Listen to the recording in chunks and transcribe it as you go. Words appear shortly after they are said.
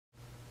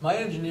My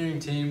engineering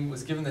team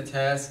was given the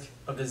task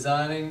of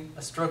designing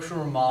a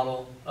structural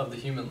model of the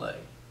human leg.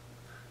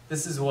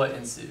 This is what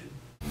ensued.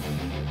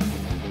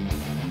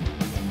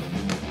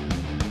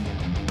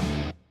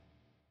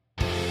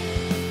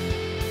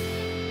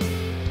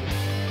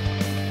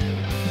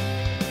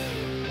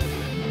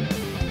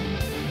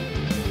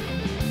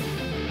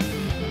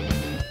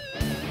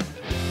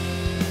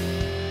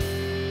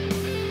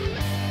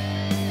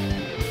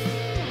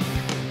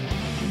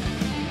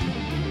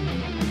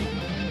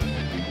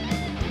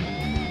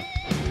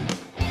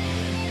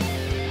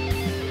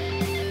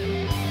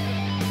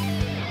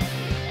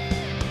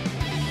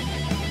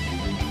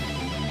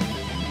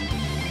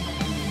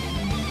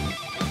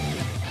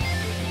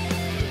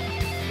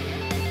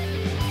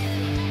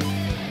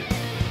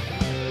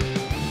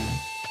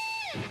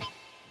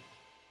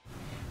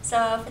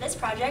 So for this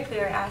project, we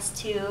were asked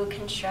to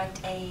construct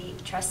a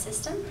truss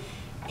system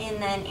and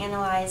then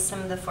analyze some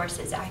of the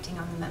forces acting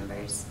on the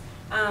members.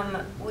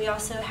 We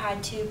also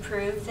had to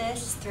prove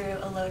this through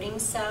a loading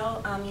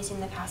cell using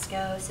the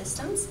Pasco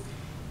systems.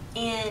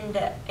 And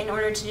in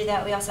order to do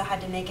that, we also had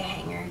to make a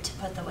hanger to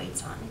put the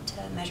weights on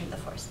to measure the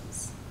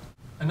forces.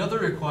 Another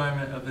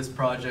requirement of this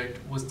project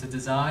was to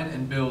design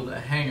and build a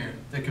hanger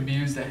that could be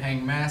used to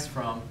hang mass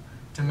from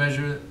to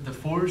measure the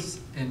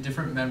force in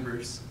different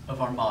members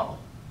of our model.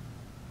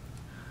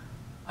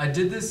 I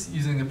did this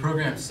using the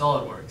program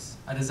SolidWorks.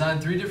 I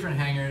designed 3 different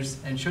hangers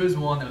and chose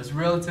one that was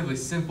relatively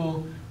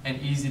simple and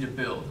easy to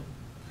build.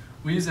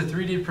 We used a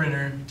 3D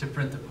printer to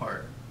print the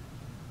part.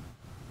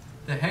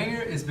 The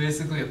hanger is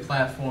basically a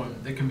platform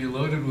that can be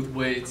loaded with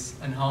weights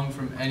and hung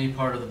from any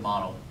part of the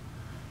model.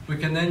 We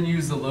can then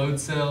use the load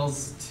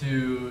cells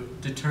to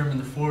determine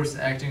the force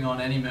acting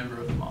on any member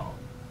of the model.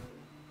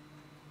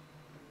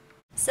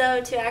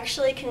 So to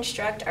actually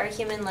construct our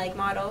human leg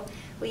model,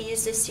 we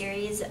used a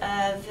series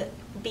of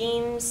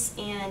beams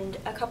and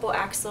a couple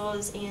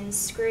axles and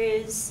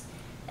screws,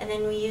 and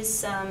then we used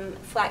some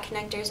flat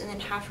connectors and then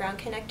half round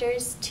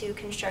connectors to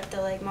construct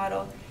the leg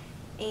model.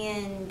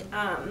 And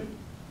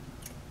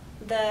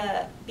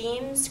the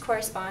beams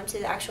correspond to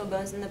the actual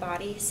bones in the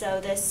body.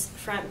 So this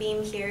front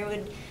beam here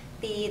would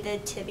be the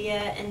tibia,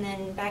 and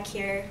then back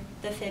here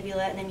the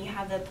fibula, and then you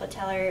have the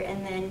patellar,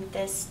 and then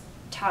this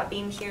top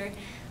beam here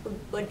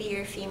would be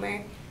your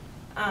femur.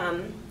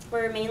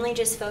 We're mainly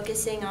just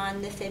focusing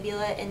on the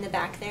fibula in the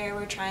back there.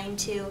 We're trying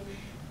to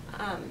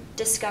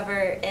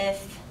discover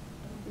if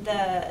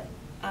the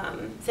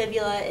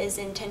fibula is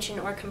in tension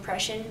or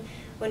compression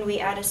when we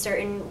add a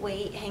certain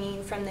weight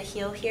hanging from the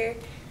heel here.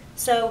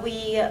 So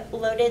we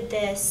loaded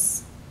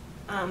this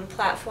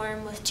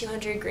platform with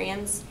 200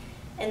 grams,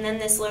 and then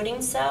this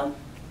loading cell,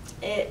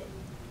 it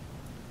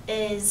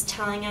is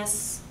telling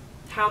us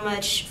how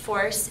much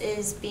force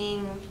is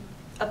being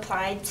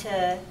applied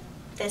to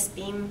this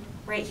beam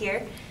right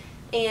here.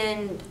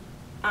 And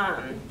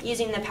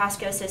using the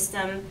Pasco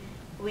system,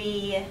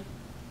 we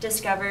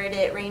discovered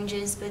it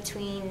ranges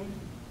between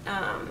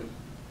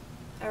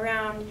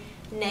around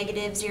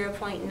negative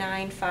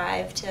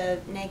 0.95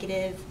 to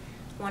negative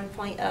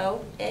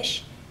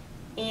 1.0-ish.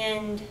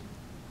 And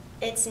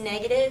it's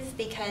negative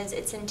because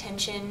it's in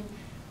tension.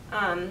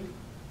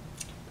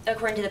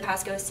 According to the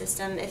Pasco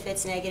system, if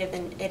it's negative,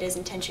 then it is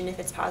in tension. If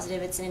it's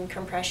positive, it's in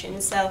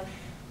compression. So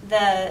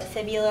the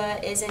fibula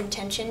is in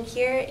tension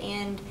here,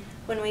 and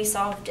when we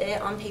solved it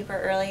on paper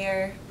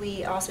earlier,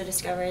 we also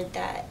discovered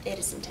that it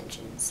is in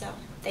tension, so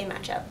they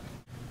match up.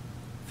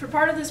 For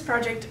part of this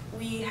project,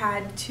 we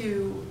had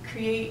to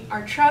create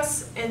our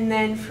truss, and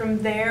then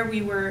from there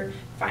we were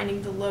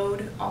finding the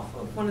load off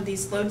of one of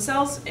these load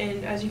cells,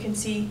 and as you can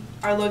see,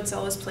 our load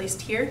cell is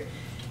placed here.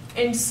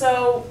 And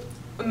so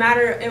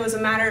it was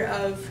a matter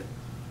of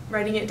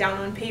writing it down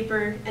on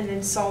paper and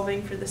then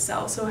solving for the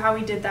cell. So how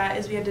we did that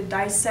is we had to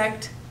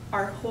dissect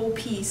our whole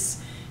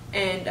piece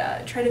and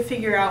try to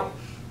figure out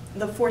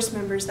the force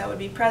members that would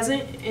be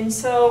present. And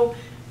so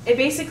it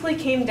basically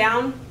came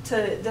down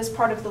to this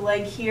part of the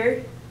leg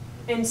here.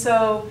 And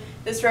so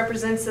this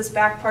represents this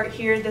back part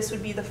here. This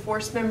would be the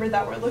force member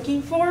that we're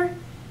looking for.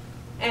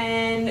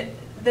 And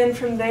then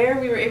from there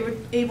we were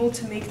able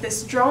to make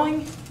this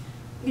drawing.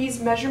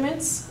 These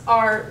measurements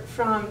are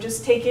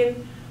just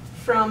taken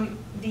from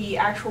the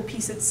actual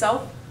piece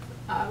itself.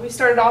 We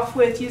started off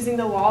with using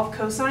the law of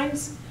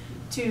cosines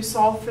to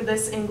solve for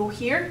this angle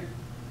here.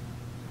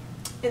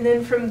 And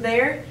then from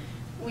there,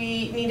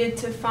 we needed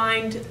to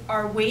find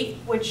our weight,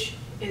 which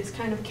is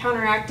kind of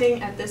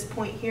counteracting at this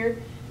point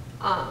here.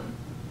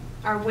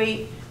 Our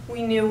weight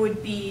we knew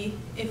would be,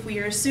 if we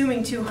are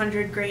assuming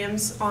 200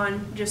 grams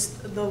on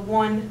just the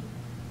one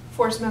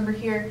force member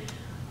here,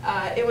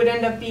 it would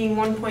end up being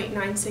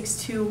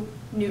 1.962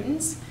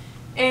 newtons.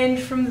 And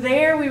from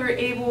there, we were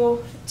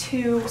able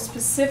to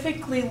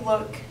specifically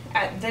look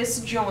at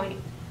this joint.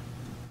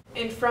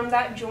 And from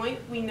that joint,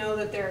 we know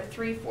that there are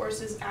 3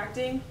 forces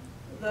acting: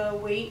 the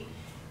weight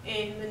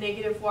in the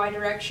negative y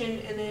direction,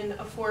 and then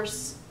a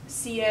force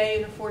CA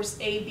and a force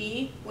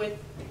AB, with,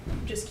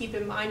 just keep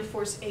in mind,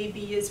 force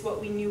AB is what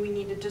we knew we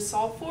needed to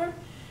solve for.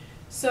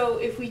 So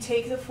if we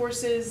take the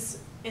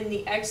forces in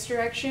the x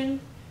direction,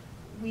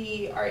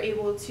 we are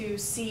able to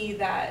see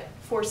that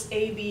force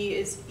AB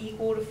is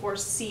equal to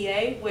force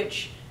CA,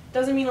 which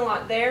doesn't mean a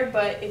lot there,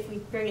 but if we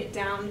bring it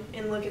down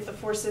and look at the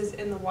forces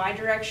in the Y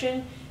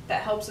direction,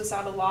 that helps us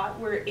out a lot.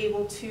 We're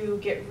able to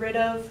get rid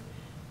of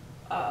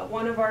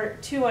one of our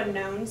two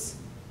unknowns,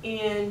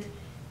 and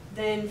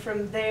then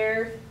from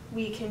there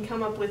we can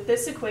come up with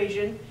this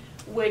equation,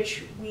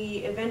 which we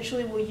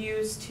eventually will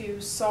use to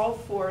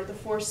solve for the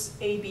force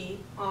AB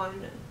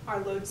on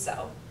our load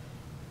cell.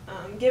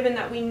 Given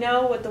that we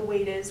know what the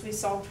weight is, we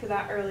solved for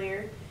that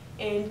earlier,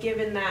 and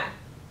given that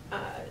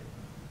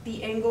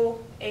the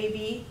angle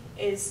AB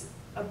is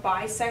a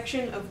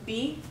bisection of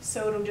B,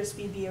 so it'll just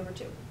be B over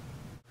 2.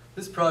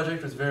 This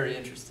project was very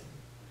interesting.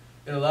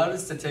 It allowed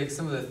us to take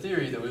some of the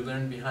theory that we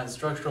learned behind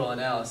structural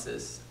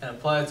analysis and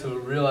apply it to a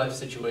real-life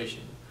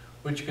situation,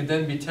 which could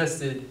then be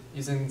tested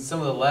using some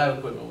of the lab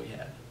equipment we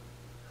had.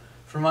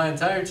 For my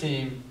entire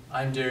team,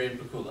 I'm Darian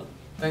Pakula.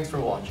 Thanks for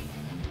watching.